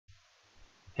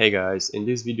Hey guys, in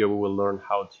this video we will learn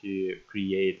how to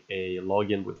create a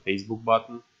login with Facebook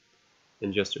button.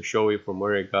 And just to show you from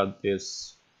where I got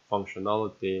this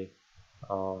functionality,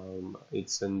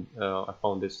 I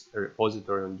found this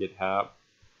repository on GitHub,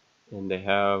 and they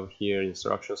have here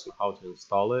instructions on how to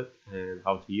install it and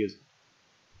how to use it.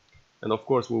 And of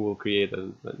course we will create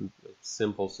a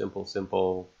simple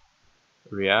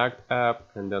React app,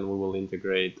 and then we will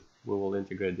integrate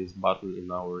this button in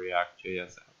our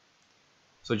React.js app.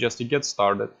 So just to get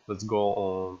started, let's go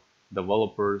on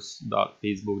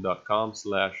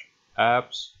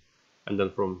developers.facebook.com/apps, and then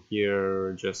from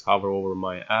here just hover over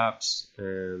my apps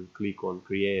and click on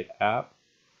create app,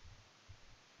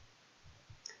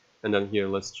 and then here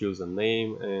let's choose a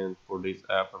name, and for this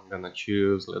app I'm gonna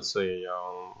choose, let's say,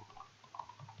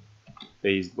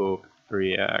 Facebook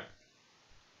React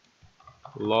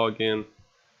login,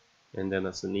 and then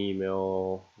as an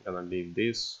email I'm gonna leave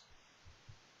this.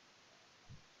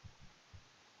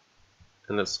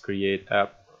 And let's create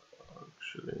app.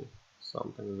 Actually,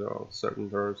 something's wrong. Certain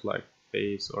terms like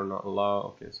face or not allow.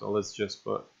 Okay, so let's just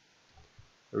put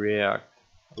React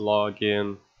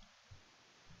login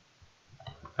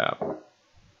app.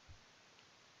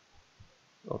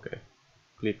 Okay,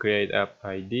 click create app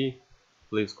ID.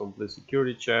 Please complete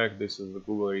security check. This is the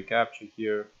Google reCAPTCHA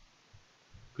here.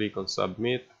 Click on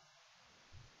submit.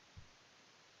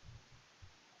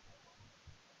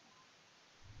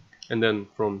 And then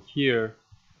from here,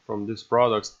 from this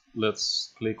products,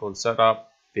 let's click on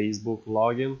setup Facebook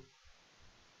login.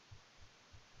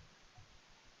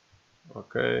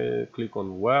 Okay, click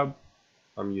on web.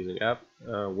 I'm using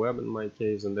web in my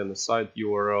case, and then the site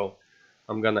URL.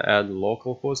 I'm gonna add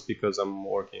localhost because I'm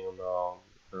working on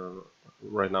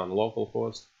right now on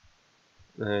localhost.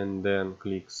 And then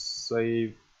click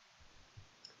save.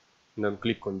 And then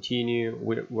click continue.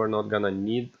 We're not gonna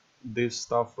need this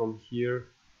stuff from here,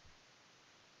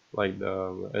 like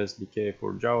the SDK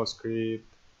for JavaScript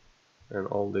and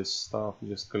all this stuff.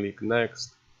 Just click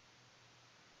next,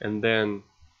 and then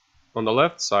on the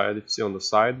left side, if you see on the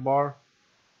sidebar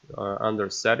under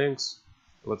settings,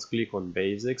 let's click on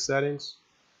basic settings,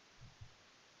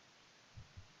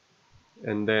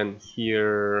 and then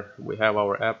here we have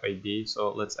our app ID.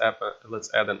 So let's add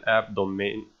an app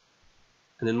domain,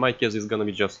 and in my case it's gonna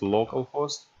be just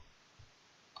localhost,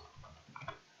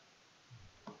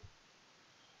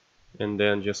 and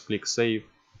then just click save.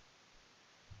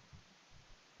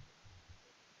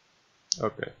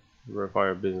 Okay, verify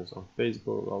your business on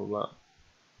Facebook, blah blah blah.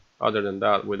 Other than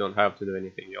that, we don't have to do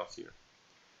anything else here.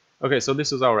 Okay, so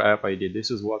this is our app ID. This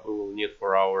is what we will need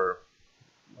for our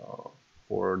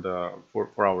for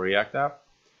our React app.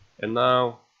 And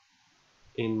now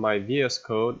in my VS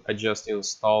Code, I just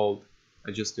installed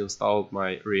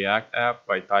my React app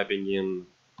by typing in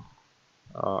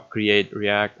create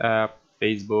React app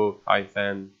Facebook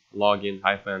login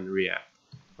React.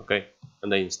 Okay,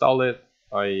 and I install it.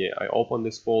 I open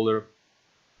this folder,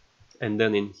 and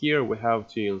then in here we have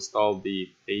to install the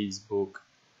Facebook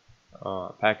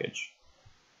package.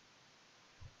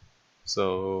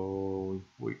 So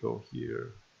we go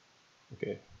here.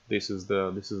 Okay, this is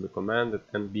the command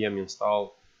that npm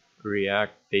install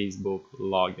React Facebook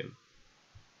login.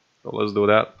 So let's do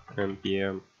that.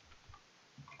 Npm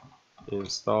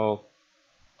install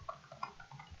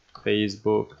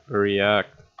Facebook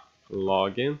React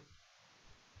login.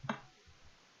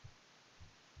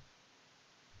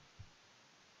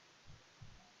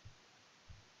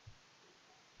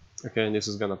 Okay, and this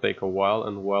is gonna take a while,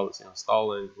 and while it's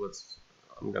installing,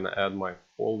 I'm gonna add my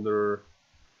folder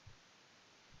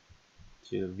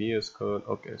to the VS Code.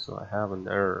 Okay, so I have an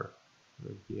error.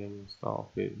 npm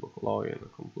install Facebook login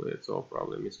complete, so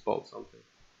probably misspelled something.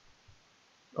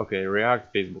 Okay,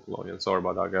 React Facebook login. Sorry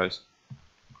about that, guys.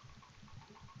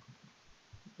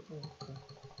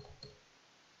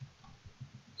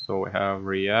 So we have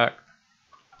React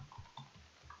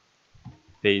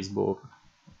Facebook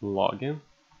login,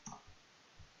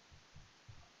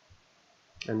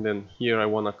 and then here I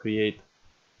want to create,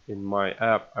 in my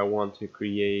app I want to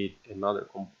create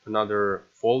another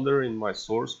folder in my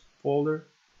source folder,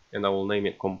 and I will name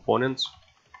it components.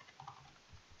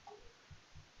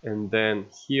 And then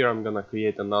here I'm gonna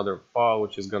create another file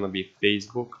which is gonna be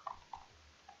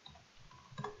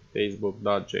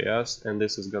facebook.js, and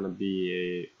this is gonna be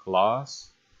a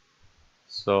class.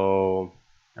 So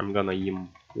I'm gonna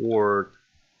import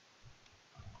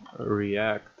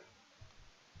React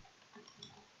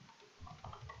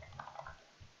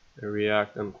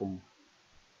and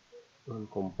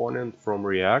component from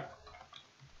React.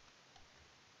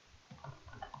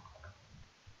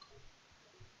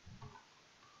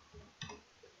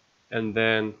 and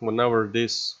then whenever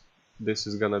this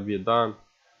is gonna be done,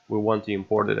 we want to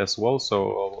import it as well.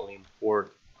 So I will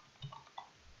import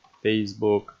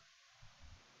Facebook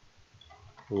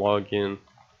login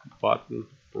button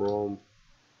from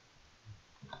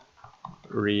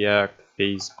React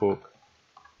Facebook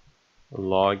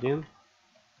login.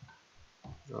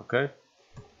 Okay,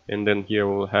 and then here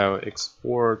we'll have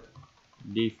export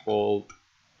default,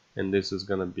 and this is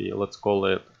gonna be, let's call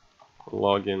it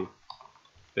login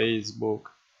Facebook,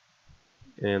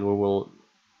 and we will,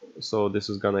 so this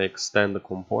is gonna extend the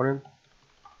component.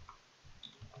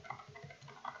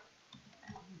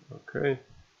 Okay,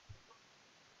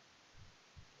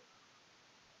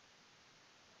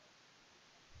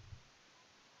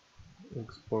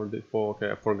 export default.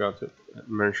 Okay, I forgot to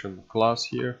mention the class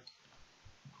here.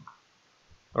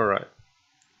 All right,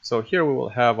 so here we will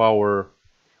have our,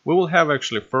 we will have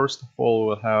actually, first of all, we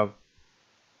will have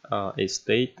a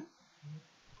state.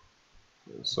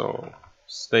 So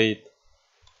state,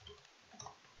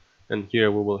 and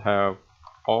here we will have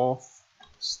off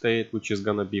state, which is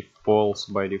gonna be false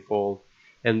by default,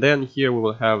 and then here we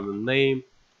will have the name,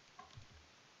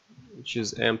 which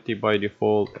is empty by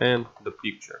default, and the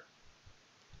picture.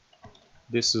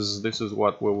 This is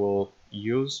what we will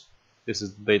use. This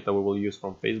is the data we will use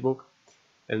from Facebook.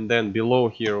 And then below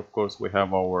here, of course, we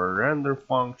have our render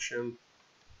function,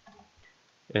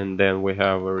 and then we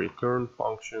have a return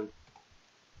function.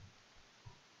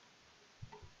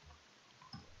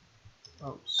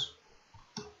 Oops.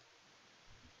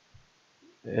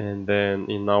 And then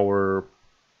in our,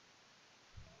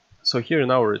 so here in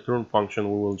our return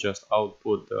function, we will just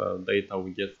output the data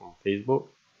we get from Facebook.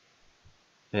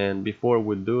 And before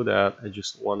we do that, I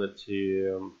just wanted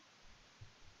to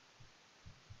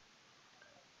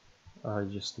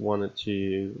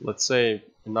let's say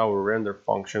in our render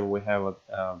function we have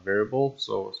a variable.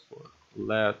 So for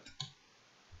let,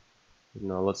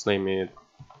 let's name it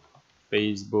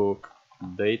Facebook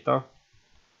data,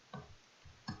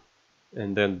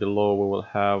 and then below we will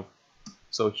have,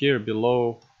 so here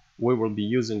below we will be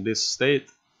using this state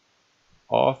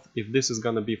off. If this is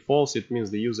going to be false, it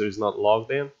means the user is not logged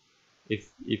in.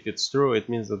 If it's true, it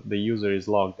means that the user is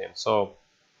logged in. So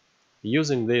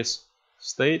using this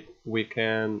state, we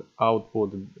can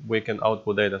output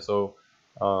data. So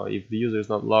if the user is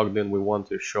not logged in, we want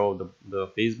to show the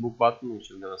Facebook button, which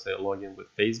is going to say login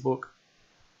with Facebook.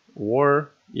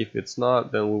 Or if it's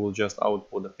not, then we will just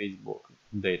output the Facebook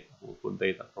data. We'll put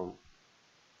data from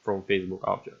Facebook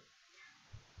object.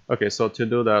 Okay, so to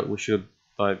do that, we should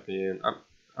type in,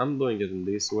 I'm doing it in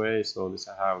this way. So this,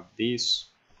 I have this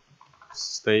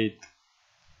state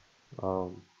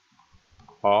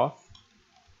off.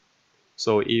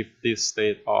 So if this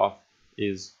state off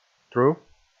is true,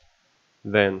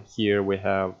 then here we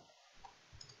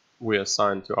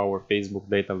assign to our Facebook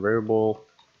data variable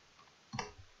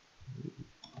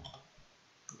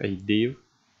a div.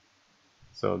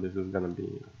 So this is gonna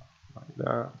be like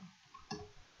that.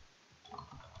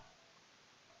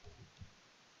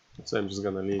 So I'm just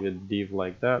gonna leave it div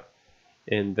like that,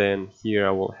 and then here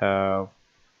I will have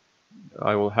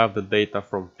the data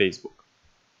from Facebook.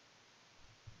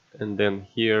 And then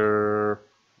here,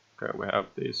 okay, we have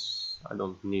this, I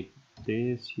don't need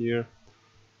this here.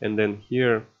 And then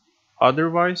here,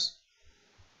 otherwise,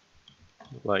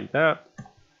 like that,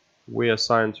 we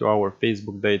assign to our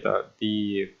Facebook data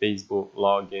the Facebook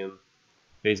login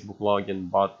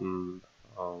button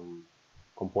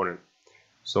component.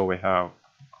 So we have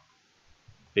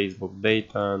Facebook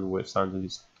data, and we assign to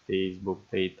this Facebook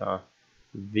data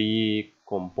the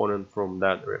component from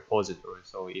that repository.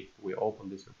 So if we open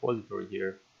this repository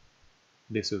here,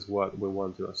 this is what we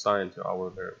want to assign to our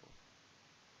variable.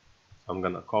 So I'm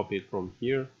gonna copy it from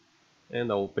here,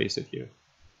 and I will paste it here.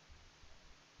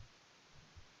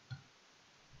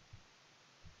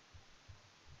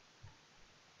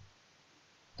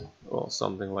 Well,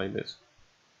 something like this.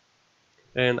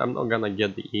 And I'm not gonna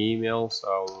get the email,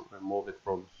 so I'll remove it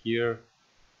from here.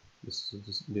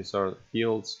 These are the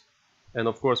fields. And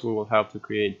of course, we will have to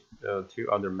create two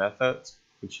other methods,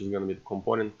 which is gonna be the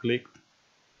component clicked,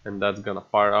 and that's gonna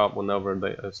fire up whenever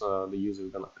the user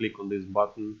is gonna click on this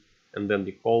button, and then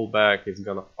the callback is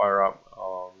gonna fire up,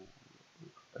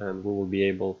 and we will be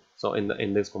able, so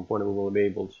in this component we will be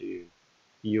able to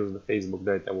use the Facebook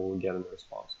data we will get in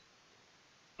response.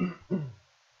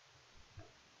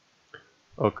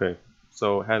 Okay,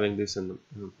 so having this in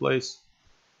place,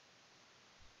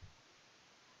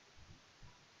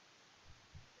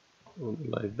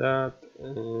 like that,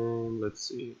 and let's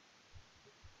see.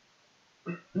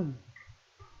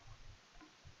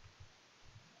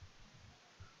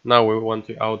 Now we want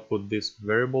to output this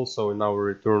variable, so in our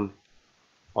return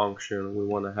function we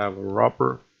want to have a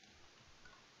wrapper,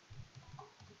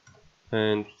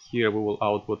 and here we will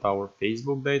output our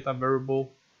Facebook data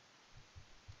variable.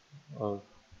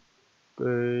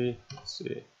 Okay, let's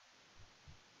see.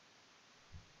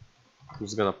 I'm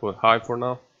just gonna put hi for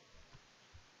now.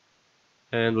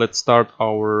 And let's start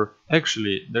our,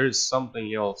 actually there is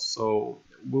something else. So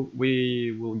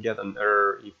we will get an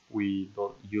error if we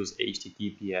don't use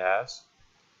HTTPS,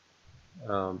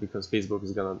 because Facebook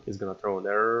is gonna throw an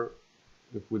error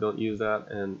if we don't use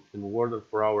that. And in order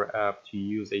for our app to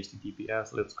use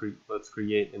HTTPS, let's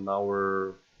create in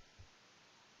our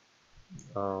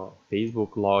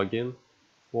Facebook login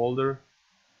folder,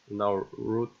 in our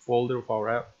root folder of our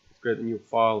app. Let's create a new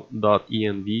file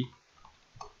 .env,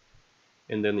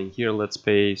 and then in here let's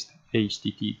paste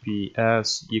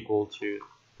HTTPS equal to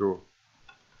true.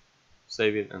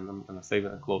 Save it, and I'm gonna save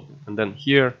it and close it. And then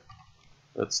here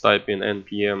let's type in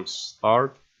npm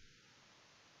start.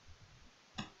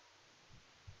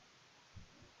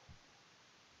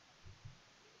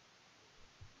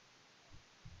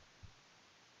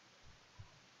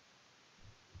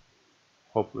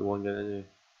 Hopefully won't get any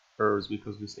errors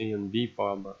because this env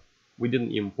file, but we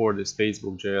didn't import this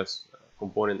Facebook.js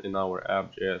component in our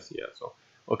app.js yet. So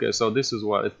okay, so this is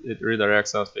what it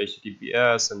redirects us to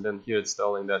HTTPS, and then here it's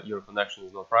telling that your connection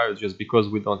is not private just because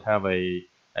we don't have a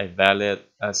valid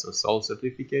SSL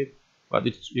certificate. But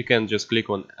you can just click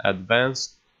on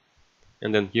advanced,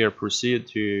 and then here proceed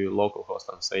to localhost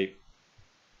and save.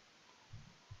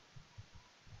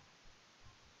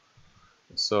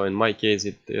 So in my case,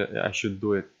 I should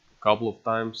do it a couple of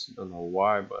times. Don't know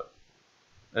why, but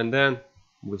and then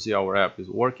we see our app is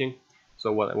working.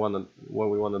 So what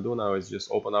we wanna do now is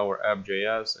just open our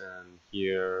app.js, and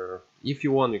here, if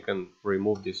you want, you can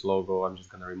remove this logo. I'm just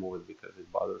gonna remove it because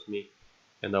it bothers me,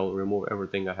 and I'll remove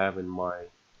everything I have in my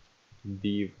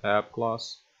div app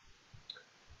class.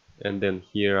 And then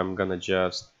here I'm gonna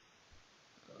just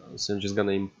so I'm just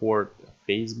gonna import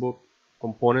Facebook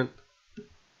component.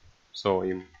 So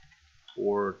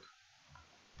import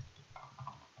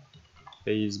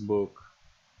Facebook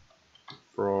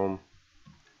from,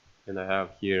 and I have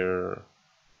here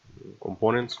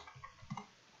components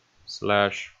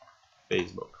slash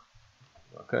Facebook.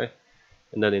 Okay,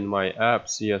 and then in my app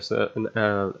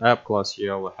CSS app class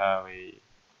here I will have a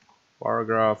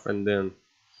paragraph, and then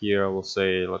here I will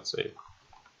say, let's say,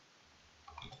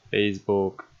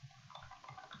 Facebook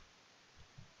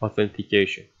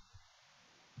authentication.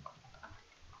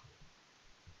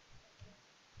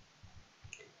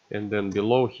 And then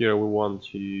below here we want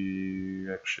to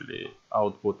actually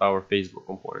output our Facebook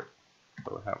component.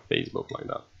 So we have Facebook like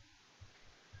that.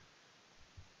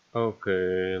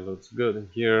 Okay, looks good. And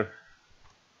here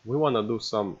we want to do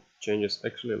some changes.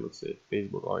 Actually, let's say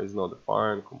Facebook is not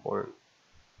defined, component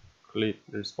click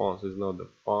response is not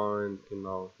defined, and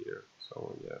now here.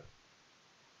 So yeah,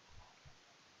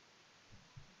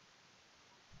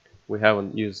 we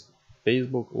haven't used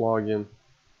Facebook login.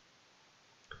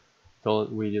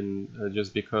 We didn't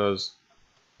just because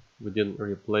we didn't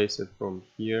replace it from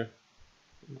here.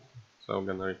 So I'm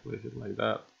gonna replace it like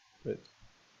that. Wait.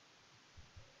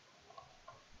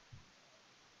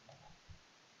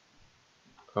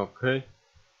 Okay,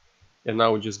 and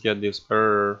now we just get this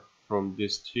error from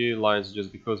these two lines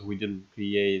just because we didn't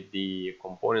create the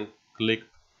component click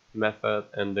method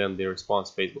and then the response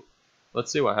Facebook.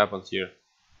 Let's see what happens here.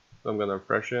 So I'm gonna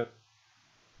refresh it,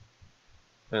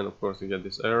 and of course we get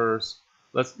these errors.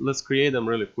 Let's create them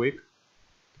really quick.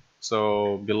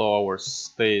 So below our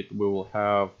state we will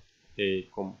have a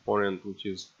component, which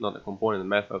is not a component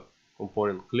method,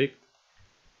 component clicked.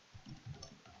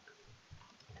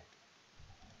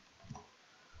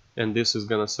 And this is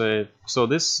gonna say, so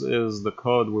this is the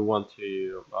code we want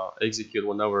to execute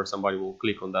whenever somebody will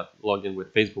click on that login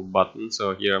with Facebook button.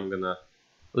 So here I'm gonna,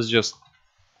 let's just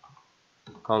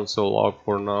console log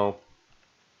for now.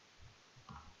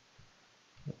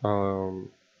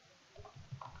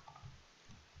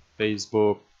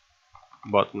 Facebook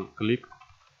button click,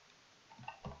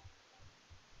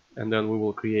 and then we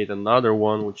will create another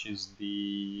one, which is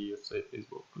the, let's say,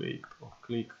 Facebook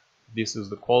click. This is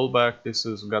the callback. This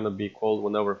is gonna be called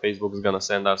whenever Facebook is gonna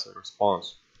send us a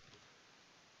response.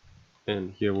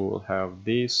 And here we will have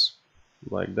this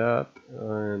like that,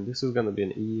 and this is gonna be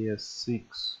an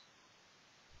ES6.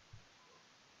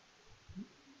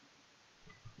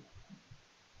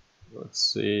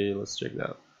 Let's see, let's check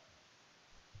that.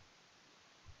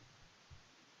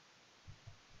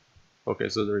 Okay,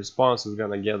 so the response is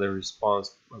gonna get a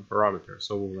response parameter.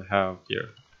 So we'll have here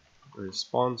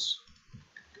response.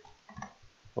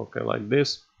 Okay, like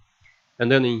this. And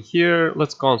then in here,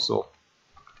 let's console.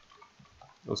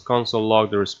 Let's console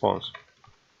log the response.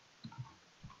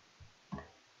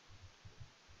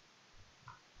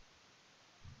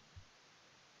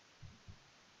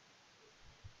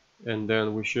 And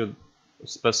then we should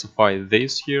specify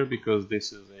this here because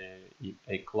this is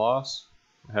a class.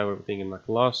 I have everything in my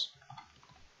class.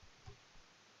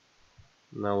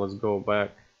 Now let's go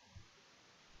back,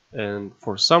 and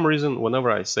for some reason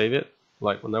whenever I save it,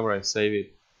 like whenever I save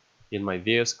it in my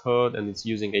VS Code and it's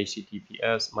using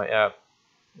HTTPS, my app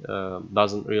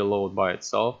doesn't reload by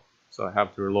itself, so I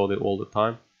have to reload it all the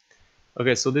time.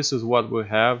 Okay, so this is what we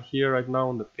have here right now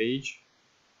on the page,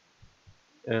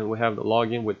 and we have the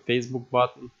login with Facebook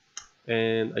button,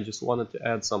 and I just wanted to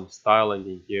add some styling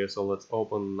in here. So let's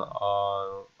open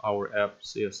our app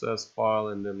CSS file,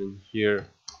 and then in here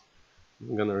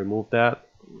I'm gonna remove that,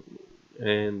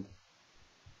 and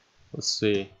let's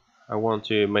see, I want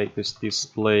to make this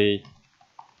display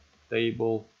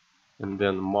table, and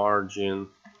then margin,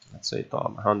 let's say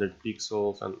top 100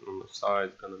 pixels, and on the side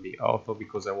it's gonna be auto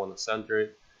because I want to center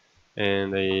it,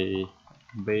 and a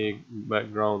big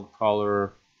background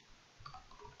color,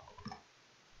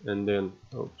 and then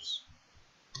oops,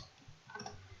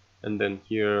 and then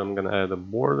here I'm gonna add a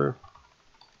border,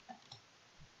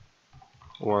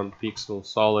 1 pixel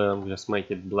solid. I'm just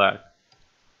make it black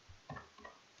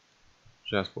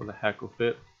just for the heck of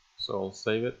it. So I'll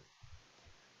save it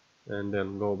and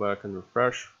then go back and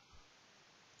refresh.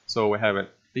 So we have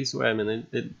it this way. I mean,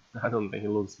 I don't think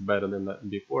it looks better than that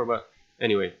before, but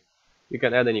anyway, you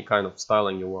can add any kind of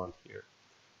styling you want here.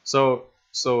 So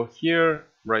here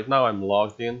right now I'm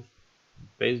logged in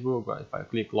Facebook, but if I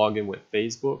click login with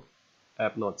Facebook,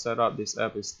 app not set up, this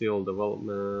app is still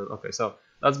development. Okay, so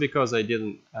that's because I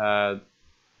didn't add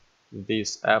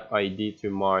this app ID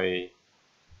to my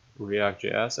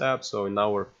React.js app. So in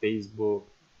our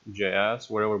Facebook.js,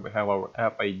 wherever we have our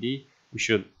app ID, we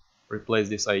should replace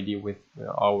this ID with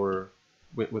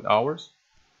ours.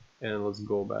 And let's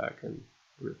go back and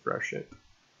refresh it.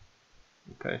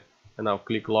 Okay, and now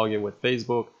click login with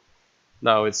Facebook.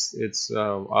 Now it's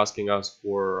asking us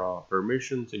for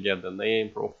permission to get the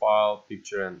name, profile,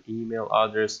 picture, and email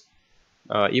address.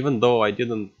 Even though I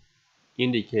didn't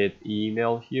indicate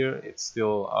email here, it's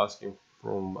still asking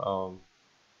from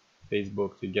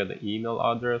Facebook to get the email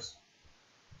address.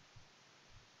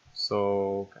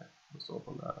 So okay, let's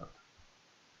open that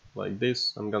like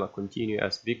this. I'm gonna continue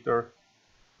as Victor,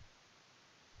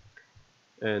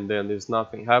 and then there's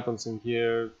nothing happens in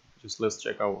here. Just let's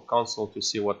check our console to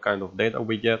see what kind of data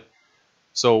we get.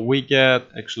 So we get,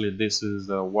 actually this is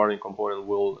the warning component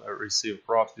will receive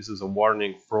props. This is a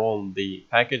warning from the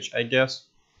package, I guess,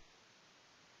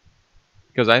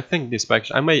 because I think this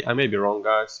package, I may be wrong,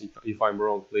 guys. If I'm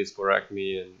wrong, please correct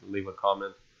me and leave a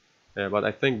comment. But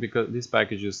I think because this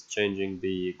package is changing,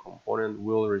 the component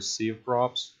will receive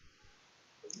props,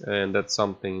 and that's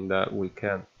something that we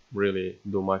can't really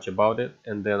do much about it.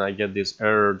 And then I get this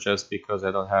error just because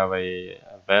I don't have a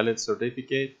valid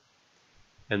certificate.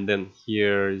 And then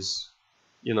here is,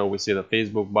 we see the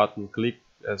Facebook button click.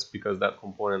 That's because that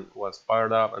component was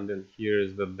fired up. And then here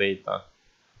is the data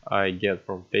I get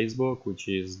from Facebook, which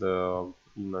is the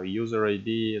user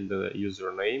ID and the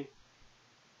username.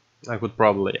 I could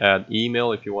probably add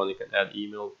email. If you want, you can add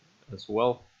email as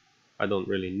well. I don't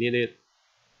really need it.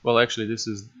 Well, actually this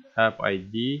is app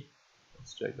ID.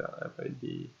 Let's check that. App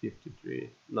ID 53.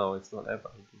 No, it's not app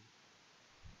ID.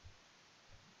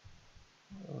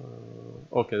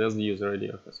 Okay, that's the user ID.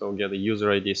 Okay, so we'll get the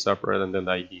user ID separate and then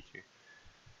the ID too.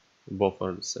 Both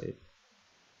are the same.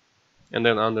 And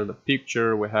then under the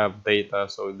picture we have data.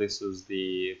 So this is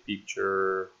the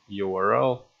picture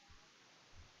URL.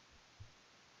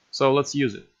 So let's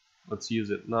use it. Let's use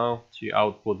it now to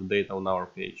output the data on our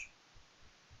page.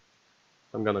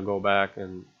 I'm gonna go back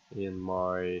and in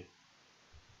my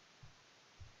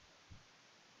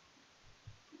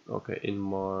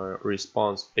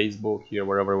response Facebook here,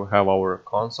 wherever we have our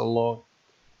console log,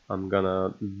 I'm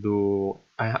gonna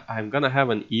have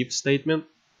an if statement.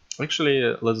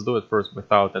 Actually, let's do it first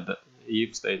without the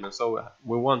if statement. So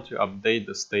we want to update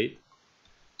the state.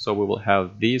 So we will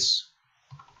have this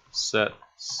set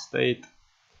state,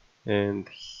 and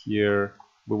here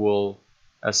we will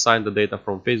assign the data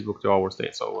from Facebook to our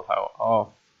state. So we'll have off,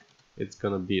 it's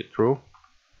gonna be true,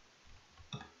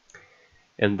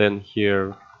 and then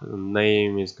here the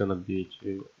name is gonna be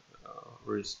to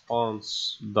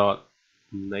response dot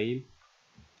name,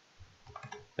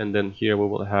 and then here we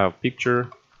will have picture,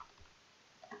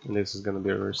 and this is gonna be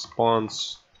a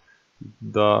response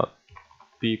dot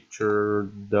picture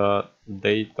dot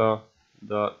data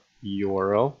dot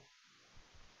URL.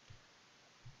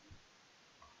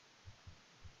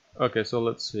 Okay, so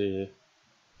let's see.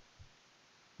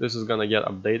 this is gonna get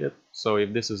updated. So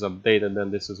if this is updated,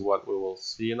 then this is what we will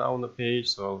see now on the page.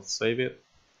 So I'll save it.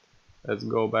 Let's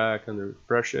go back and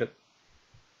refresh it.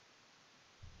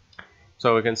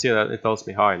 So we can see that it tells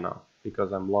me hi now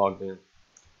because I'm logged in.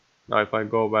 Now if I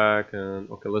go back and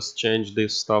okay, let's change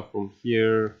this stuff from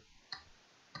here.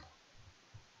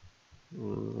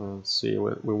 Let's see,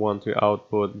 we want to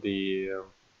output the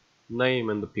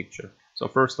name and the picture. So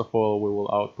first of all, we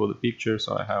will output the picture.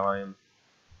 So I have an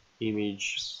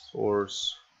image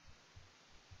source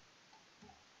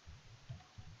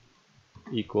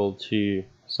equal to,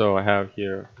 so I have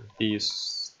here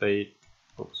this state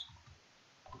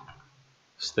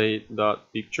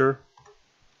dot picture.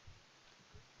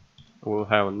 We'll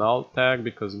have a null tag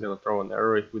because it's gonna throw an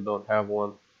error if we don't have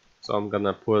one. So I'm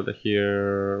gonna put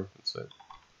here, let's say,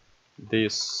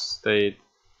 this state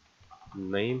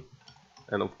name,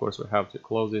 and of course we have to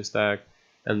close this tag,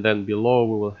 and then below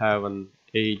we will have an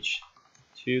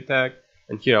h2 tag,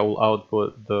 and here I will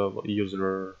output the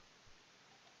user.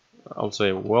 I'll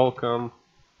say welcome,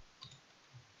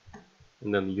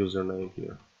 and then the username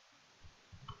here.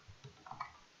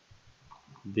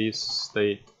 This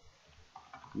state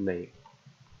name.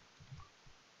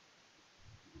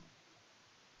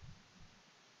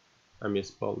 I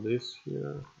misspelled this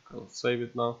here. I'll save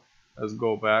it now. Let's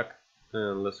go back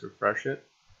and let's refresh it.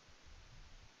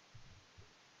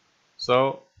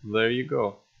 So there you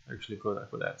go. Actually, I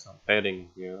could add some padding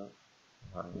here.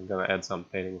 I'm gonna add some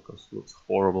padding because it looks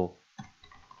horrible.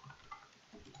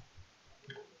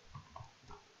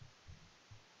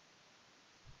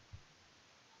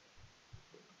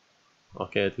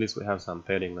 Okay, at least we have some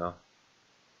padding now.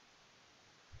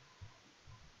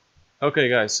 Okay,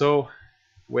 guys. So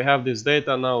we have this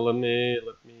data now. Let me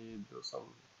do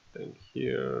something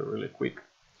here really quick.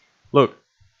 Look,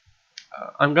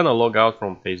 I'm gonna log out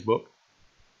from Facebook.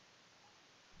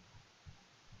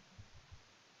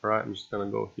 Right, I'm just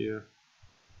gonna go here,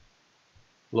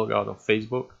 log out of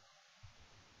Facebook.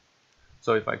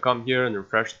 So if I come here and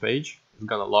refresh the page, it's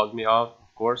gonna log me out,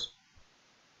 of course.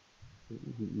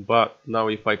 But now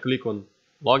if I click on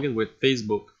login with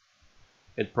Facebook,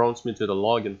 it prompts me to the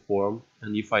login form,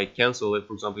 and if I cancel it,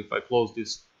 for example, if I close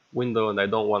this window and I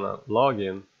don't want to log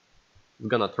in, it's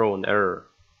gonna throw an error.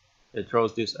 It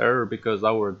throws this error because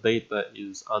our data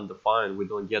is undefined. We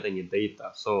don't get any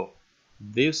data. So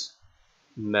this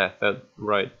method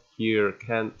right here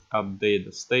can't update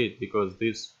the state because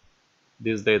this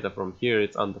data from here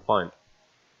it's undefined.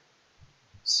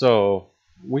 So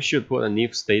we should put an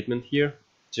if statement here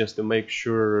just to make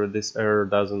sure this error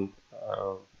doesn't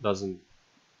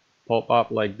pop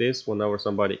up like this whenever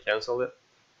somebody cancels it.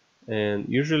 And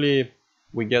usually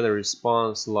we get a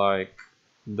response like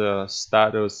the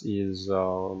status is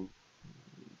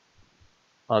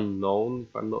unknown,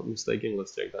 if I'm not mistaken.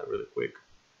 Let's check that really quick.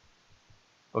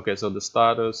 Okay, so the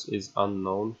status is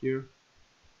unknown here.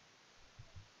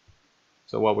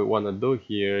 So what we want to do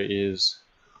here is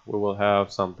we will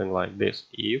have something like this: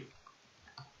 if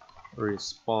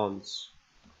response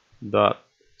dot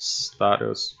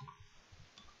status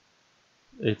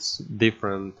it's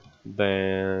different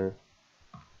than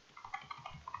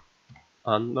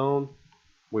unknown,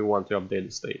 we want to update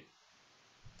the state.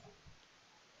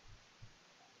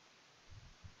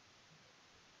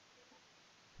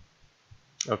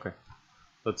 Okay,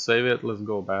 let's save it. Let's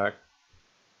go back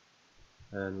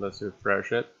and let's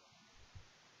refresh it.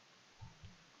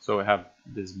 So I have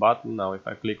this button. Now if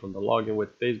I click on the login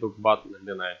with Facebook button and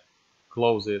then I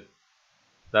close it,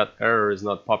 that error is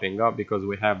not popping up because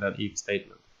we have that if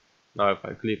statement. Now if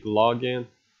I click login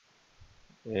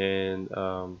and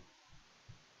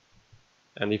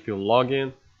if you log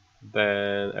in,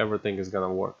 then everything is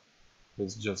gonna work.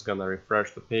 It's just gonna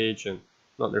refresh the page, and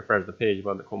not refresh the page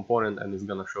but the component, and it's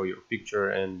gonna show your picture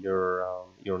and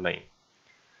your name.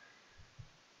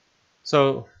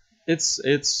 So it's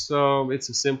a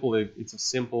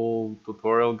simple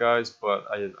tutorial, guys, but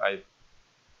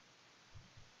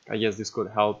I guess this could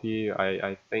help you.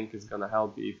 I think it's gonna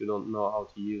help you if you don't know how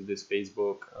to use this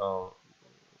Facebook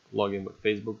login with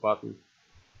Facebook button.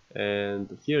 And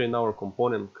here in our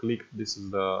component, click this is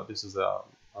the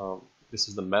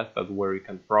method where you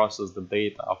can process the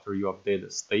data after you update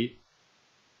the state.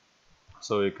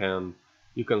 So you can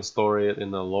store it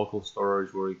in a local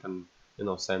storage where you can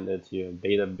send it to your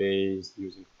database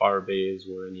using Firebase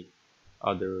or any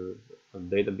other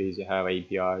database you have,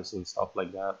 APIs and stuff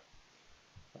like that.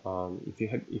 If you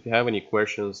have any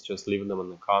questions, just leave them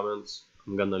in the comments.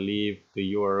 I'm gonna leave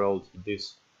the URL to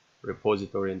this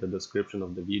repository in the description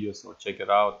of the video, so check it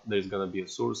out. There's gonna be a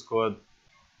source code.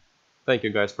 Thank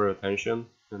you guys for your attention,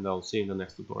 and I'll see you in the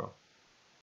next tutorial.